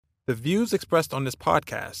The views expressed on this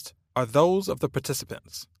podcast are those of the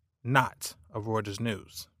participants, not of Reuters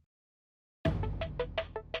News.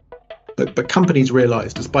 But companies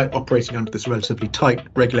realised, despite operating under this relatively tight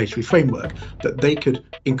regulatory framework, that they could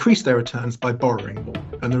increase their returns by borrowing more.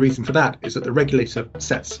 And the reason for that is that the regulator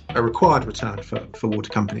sets a required return for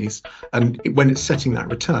water companies. And when it's setting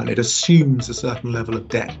that return, it assumes a certain level of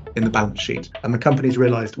debt in the balance sheet. And the companies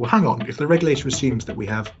realised, well, hang on, if the regulator assumes that we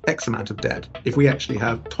have X amount of debt, if we actually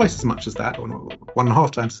have twice as much as that, or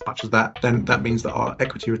 1.5 times as much as that, then that means that our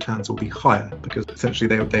equity returns will be higher, because essentially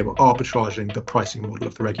they were arbitraging the pricing model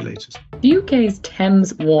of the regulators. The UK's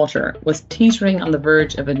Thames Water was teetering on the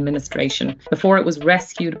verge of administration before it was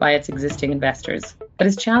rescued by its existing investors. But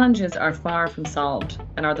its challenges are far from solved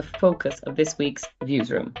and are the focus of this week's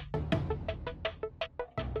Viewsroom.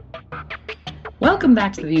 Welcome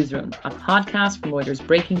back to the Viewsroom, a podcast from Reuters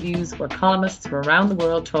Breaking Views, where columnists from around the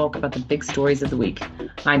world talk about the big stories of the week.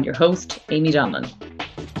 I'm your host, Amy Donlan.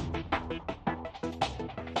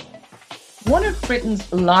 One of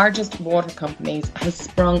Britain's largest water companies has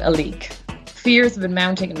sprung a leak. Fears have been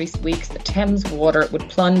mounting in recent weeks that Thames Water would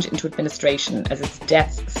plunge into administration as its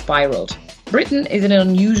debts spiralled. Britain is in an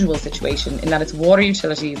unusual situation in that its water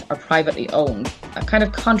utilities are privately owned, a kind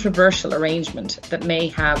of controversial arrangement that may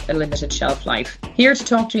have a limited shelf life. Here to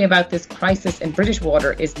talk to me about this crisis in British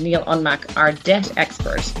water is Neil Unmack, our debt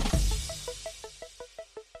expert.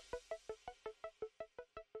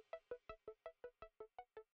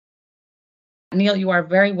 Neil, you are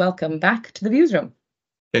very welcome back to the Viewsroom.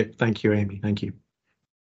 Okay, thank you, Amy. Thank you.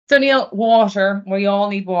 So, Neil, water, we all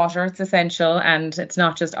need water. It's essential. And it's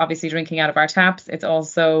not just obviously drinking out of our taps. It's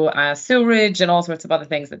also sewerage and all sorts of other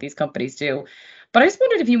things that these companies do. But I just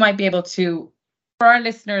wondered if you might be able to, for our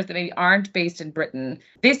listeners that maybe aren't based in Britain,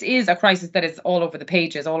 this is a crisis that is all over the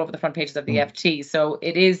pages, all over the front pages of the FT. So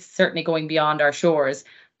it is certainly going beyond our shores.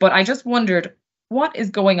 But I just wondered, what is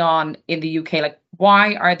going on in the UK? Like,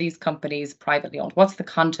 why are these companies privately owned? What's the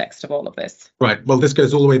context of all of this? Right. Well, this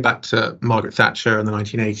goes all the way back to Margaret Thatcher in the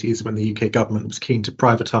 1980s, when the UK government was keen to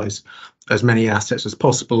privatise as many assets as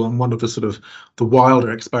possible. And one of the sort of the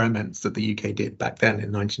wilder experiments that the UK did back then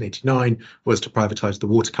in 1989 was to privatise the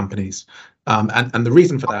water companies. And the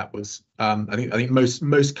reason for that was, I think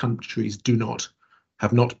most countries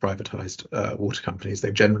have not privatised water companies.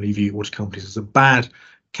 They generally view water companies as a bad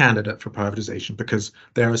candidate for privatization because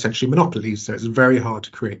they're essentially monopolies, so it's very hard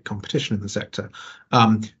to create competition in the sector.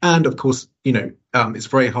 And of course, it's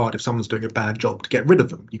very hard if someone's doing a bad job to get rid of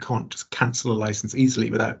them. You can't just cancel a license easily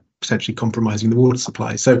without potentially compromising the water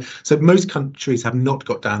supply. So most countries have not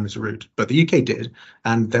got down this route, but the UK did,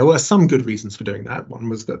 and there were some good reasons for doing that. One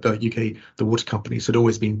was that the water companies had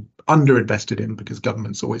always been underinvested in because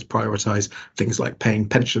governments always prioritise things like paying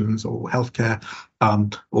pensions or healthcare,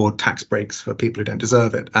 or tax breaks for people who don't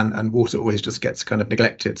deserve it, and water always just gets kind of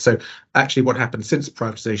neglected. So actually what happened since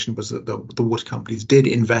privatisation was that the water companies did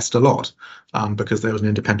invest a lot, because there was an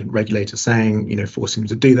independent regulator saying, forcing them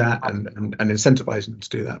to do that and incentivising them to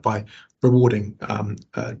do that by rewarding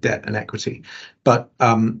debt and equity. But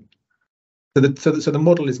so the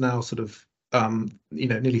model is now sort of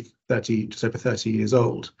nearly 30, just over 30 years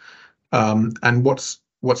old, and what's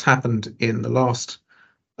happened in what's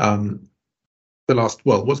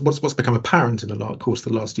become apparent in the course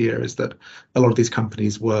of the last year is that a lot of these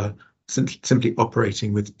companies were simply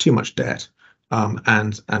operating with too much debt,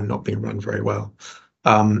 and not being run very well.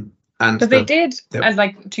 But they did, as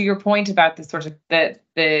like to your point about the sort of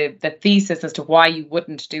the thesis as to why you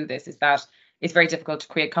wouldn't do this is that it's very difficult to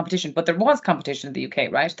create competition. But there was competition in the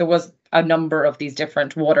UK, right? There was a number of these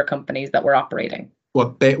different water companies that were operating.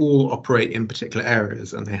 Well, they all operate in particular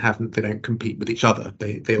areas, and they don't compete with each other.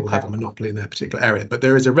 They all have a monopoly in their particular area. But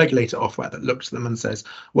there is a regulator Ofwat that looks at them and says,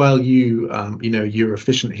 well, you're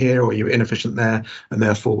efficient here or you're inefficient there, and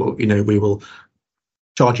therefore, we will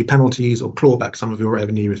charge you penalties or claw back some of your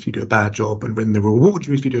revenue if you do a bad job, and when they reward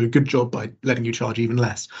you if you do a good job by letting you charge even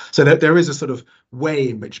less. So there is a sort of way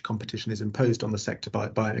in which competition is imposed on the sector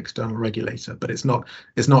by an external regulator, but it's not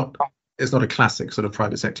a classic sort of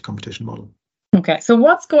private sector competition model. Okay, so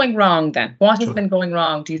what's going wrong then? What has been going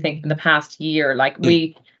wrong, do you think, in the past year?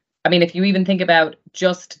 If you even think about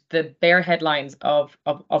just the bare headlines of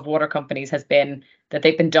water companies has been that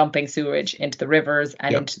they've been dumping sewage into the rivers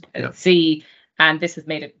and into the sea. And this has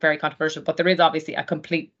made it very controversial. But there is obviously a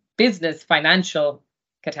complete business financial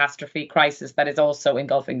catastrophe crisis that is also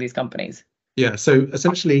engulfing these companies. Yeah, so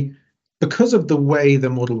essentially, because of the way the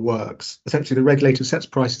model works, essentially the regulator sets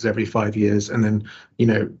prices every 5 years, and then,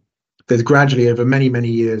 there's gradually over many, many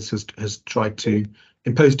years has tried to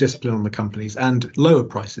impose discipline on the companies and lower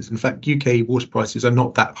prices. In fact, UK water prices are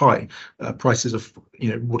not that high. Prices of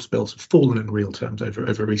water bills have fallen in real terms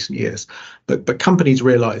over recent years. But companies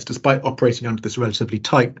realised, despite operating under this relatively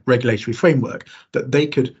tight regulatory framework, that they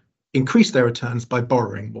could increase their returns by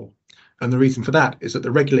borrowing more. And the reason for that is that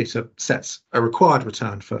the regulator sets a required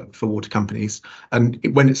return for water companies. And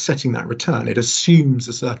when it's setting that return, it assumes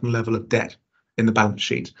a certain level of debt in the balance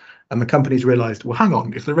sheet. And the companies realized, well, hang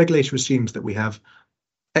on, if the regulator assumes that we have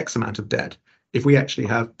X amount of debt, if we actually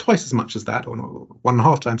have twice as much as that, or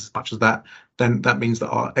 1.5 times as much as that, then that means that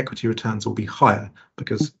our equity returns will be higher,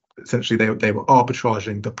 because essentially they were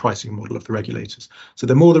arbitraging the pricing model of the regulators. So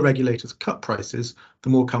the more the regulators cut prices, the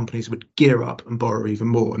more companies would gear up and borrow even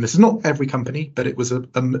more. And this is not every company, but it was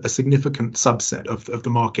a significant subset of the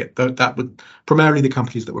market. That would primarily the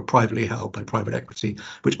companies that were privately held by private equity,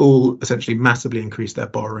 which all essentially massively increased their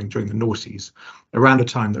borrowing during the noughties, around a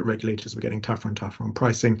time that regulators were getting tougher and tougher on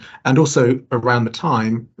pricing. And also around the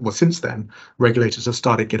time, well, since then, regulators have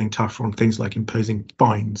started getting tougher on things like imposing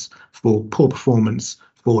fines for poor performance,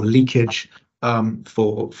 for leakage,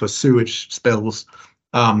 for sewage spills,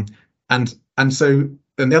 and so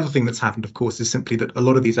then the other thing that's happened, of course, is simply that a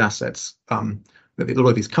lot of these assets, a lot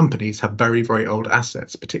of these companies have very, very old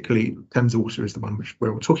assets. Particularly Thames Water is the one which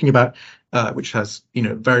we're talking about, which has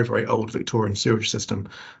very, very old Victorian sewage system,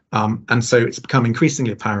 and so it's become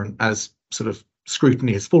increasingly apparent as sort of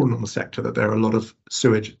scrutiny has fallen on the sector that there are a lot of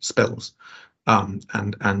sewage spills, and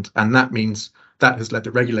that means. That has led the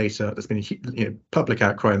regulator, there's been public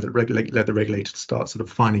outcry that led the regulator to start sort of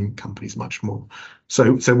fining companies much more.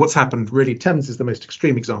 So what's happened really, Thames is the most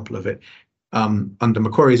extreme example of it. Under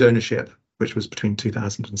Macquarie's ownership, which was between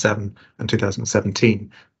 2007 and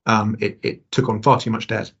 2017, it took on far too much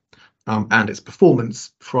debt, and its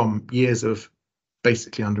performance from years of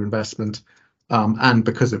basically underinvestment, and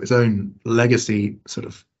because of its own legacy sort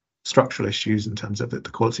of structural issues in terms of the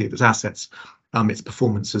quality of its assets, its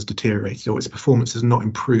performance has deteriorated, or its performance has not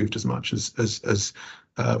improved as much as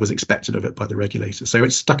was expected of it by the regulator. So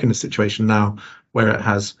it's stuck in a situation now where it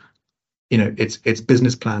has, its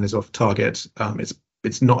business plan is off target.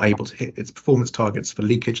 It's not able to hit its performance targets for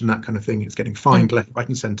leakage and that kind of thing. It's getting fined left, right,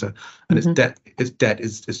 and centre, and its debt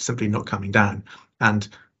is simply not coming down. And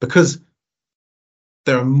because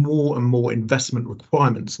there are more and more investment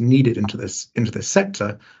requirements needed into this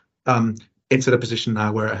sector, it's at a position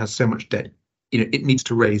now where it has so much debt. It needs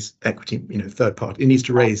to raise equity, third party. It needs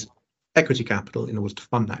to raise equity capital in order to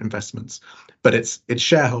fund that investments. But its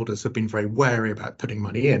shareholders have been very wary about putting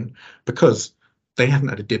money in because they haven't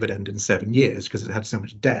had a dividend in 7 years because it had so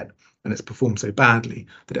much debt and it's performed so badly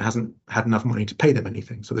that it hasn't had enough money to pay them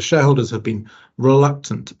anything. So the shareholders have been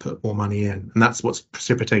reluctant to put more money in. And that's what's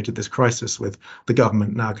precipitated this crisis, with the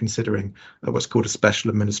government now considering what's called a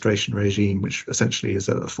special administration regime, which essentially is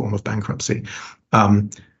a form of bankruptcy.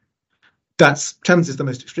 Thames is the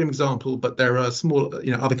most extreme example, but there are small,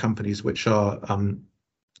 other companies which are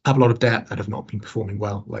have a lot of debt and have not been performing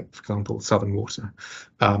well, like, for example, Southern Water.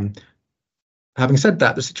 Having said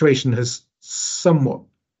that, the situation has somewhat.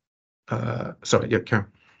 Sorry, yeah, Karen.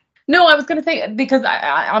 No, I was going to say, because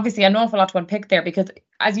I obviously an awful lot to unpick there, because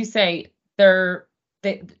as you say,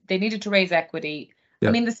 they needed to raise equity. Yeah.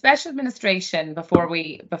 I mean, the special administration, before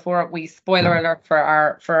we spoiler alert for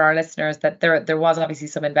our listeners, that there was obviously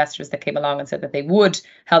some investors that came along and said that they would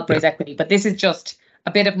help raise equity, but this is just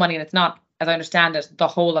a bit of money, and it's not, as I understand it, the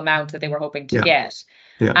whole amount that they were hoping to get.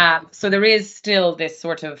 Yeah. So there is still this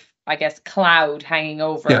sort of, I guess, cloud hanging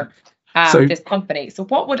over this company. So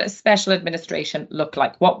what would a special administration look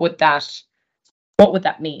like? What would that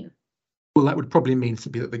mean? Well, that would probably mean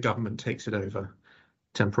simply that the government takes it over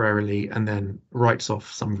temporarily and then writes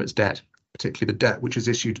off some of its debt, particularly the debt which is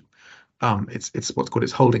issued. It's what's called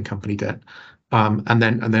its holding company debt, and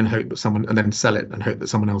then hope that someone, and then sell it and hope that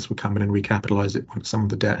someone else will come in and recapitalize it once some of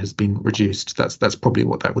the debt has been reduced. That's probably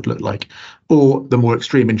what that would look like. Or the more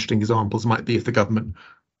extreme, interesting examples might be if the government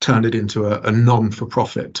turned it into a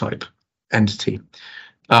non-for-profit type entity.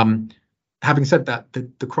 Having said that,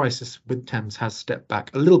 the crisis with Thames has stepped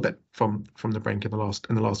back a little bit from the brink in the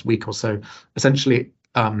last week or so. Essentially,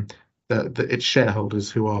 its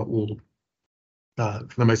shareholders, who are all for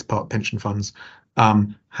the most part pension funds,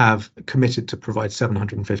 have committed to provide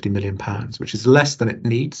 £750 million, which is less than it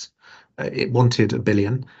needs. It wanted £1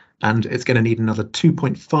 billion, and it's going to need another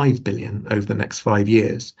 £2.5 billion over the next 5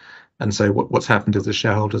 years. And so what's happened is the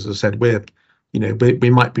shareholders have said we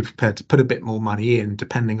might be prepared to put a bit more money in,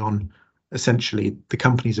 depending on essentially the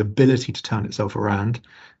company's ability to turn itself around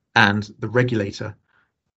and the regulator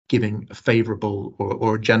giving a favourable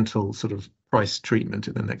or a gentle sort of price treatment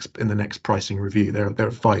in the next pricing review. There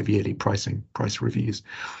are 5 yearly price reviews.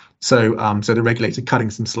 So the regulator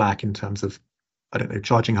cutting some slack in terms of, I don't know,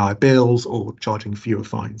 charging higher bills or charging fewer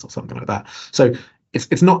fines or something like that. So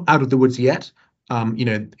it's not out of the woods yet.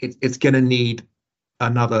 It's going to need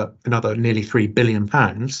another nearly £3 billion.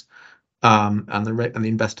 And the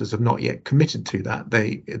investors have not yet committed to that.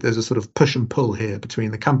 There's a sort of push and pull here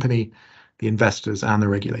between the company, the investors, and the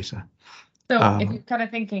regulator. So if you're kind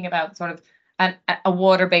of thinking about sort of a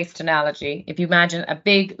water-based analogy, if you imagine a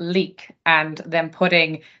big leak and then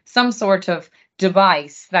putting some sort of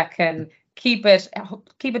device that can keep it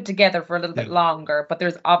together for a little bit longer, but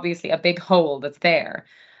there's obviously a big hole that's there.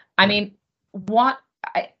 I mean, what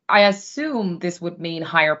I assume this would mean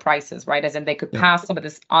higher prices, right? As in they could pass some of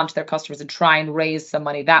this on to their customers and try and raise some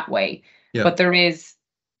money that way. Yeah. But there is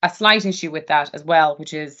a slight issue with that as well,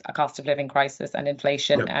 which is a cost of living crisis and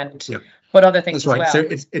inflation but other things. That's right. As well.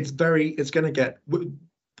 So it's going to get,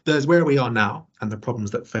 there's where we are now and the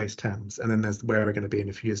problems that face Thames, and then there's where we're going to be in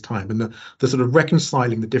a few years' time. And the sort of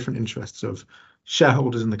reconciling the different interests of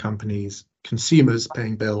shareholders in the companies, consumers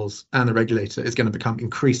paying bills, and the regulator is going to become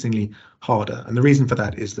increasingly harder. And the reason for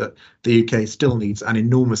that is that the UK still needs an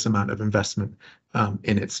enormous amount of investment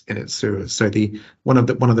in its sewers. So one of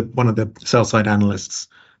the sell side analysts,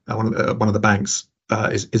 one of the banks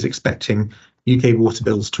is expecting UK water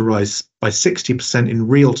bills to rise by 60% in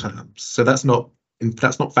real terms. So that's not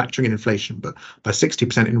factoring in inflation, but by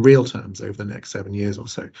 60% in real terms over the next 7 years or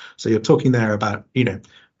so. So you're talking there about,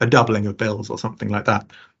 a doubling of bills or something like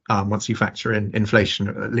that, once you factor in inflation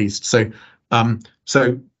at least. So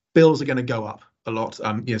bills are going to go up a lot.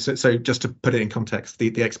 So just to put it in context,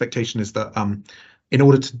 the expectation is that in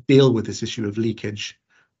order to deal with this issue of leakage,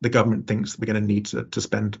 the government thinks we're going to need to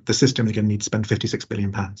spend, the system is going to need to spend £56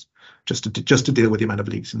 billion just to deal with the amount of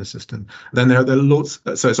leaks in the system. Then there are lots,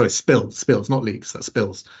 spills, not leaks, that's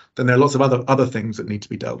spills. Then there are lots of other things that need to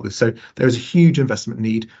be dealt with. So there is a huge investment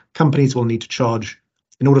need. Companies will need to charge,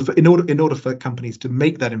 in order for companies to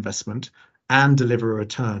make that investment and deliver a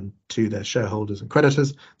return to their shareholders and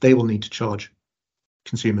creditors, they will need to charge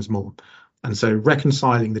consumers more. And so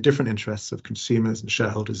reconciling the different interests of consumers and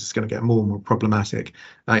shareholders is going to get more and more problematic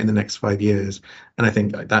in the next 5 years. And I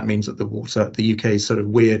think that means that the UK's sort of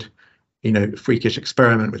weird, freakish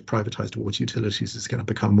experiment with privatised water utilities is going to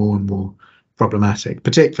become more and more problematic,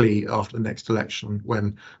 particularly after the next election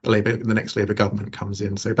when the next Labour government comes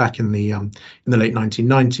in. So back in the late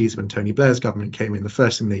 1990s, when Tony Blair's government came in, the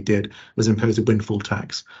first thing they did was impose a windfall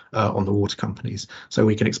tax on the water companies. So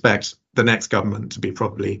we can expect the next government to be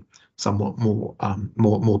probably somewhat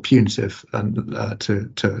more punitive and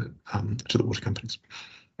to the water companies.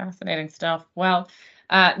 Fascinating stuff. Well,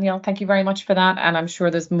 Neil, thank you very much for that, and I'm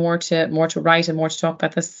sure there's more to write and more to talk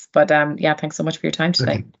about this. But thanks so much for your time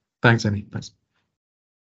today. Okay. Thanks, Amy. Thanks.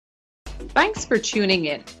 Thanks for tuning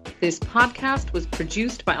in. This podcast was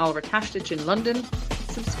produced by Oliver Tashtich in London.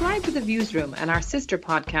 Subscribe to The Viewsroom and our sister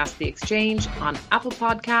podcast, The Exchange, on Apple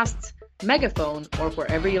Podcasts, Megaphone, or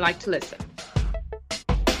wherever you like to listen.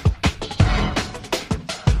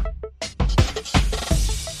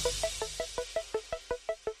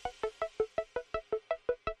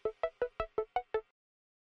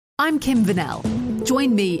 I'm Kim Vanell.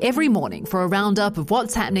 Join me every morning for a roundup of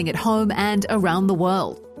what's happening at home and around the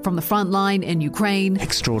world. From the front line in Ukraine.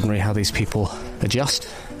 Extraordinary how these people adjust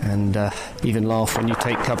and even laugh when you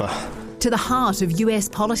take cover. To the heart of US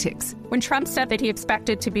politics. When Trump said that he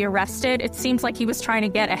expected to be arrested, it seems like he was trying to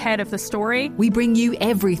get ahead of the story. We bring you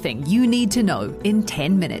everything you need to know in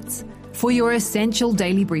 10 minutes. For your essential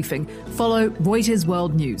daily briefing, follow Reuters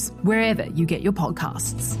World News wherever you get your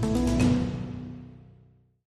podcasts.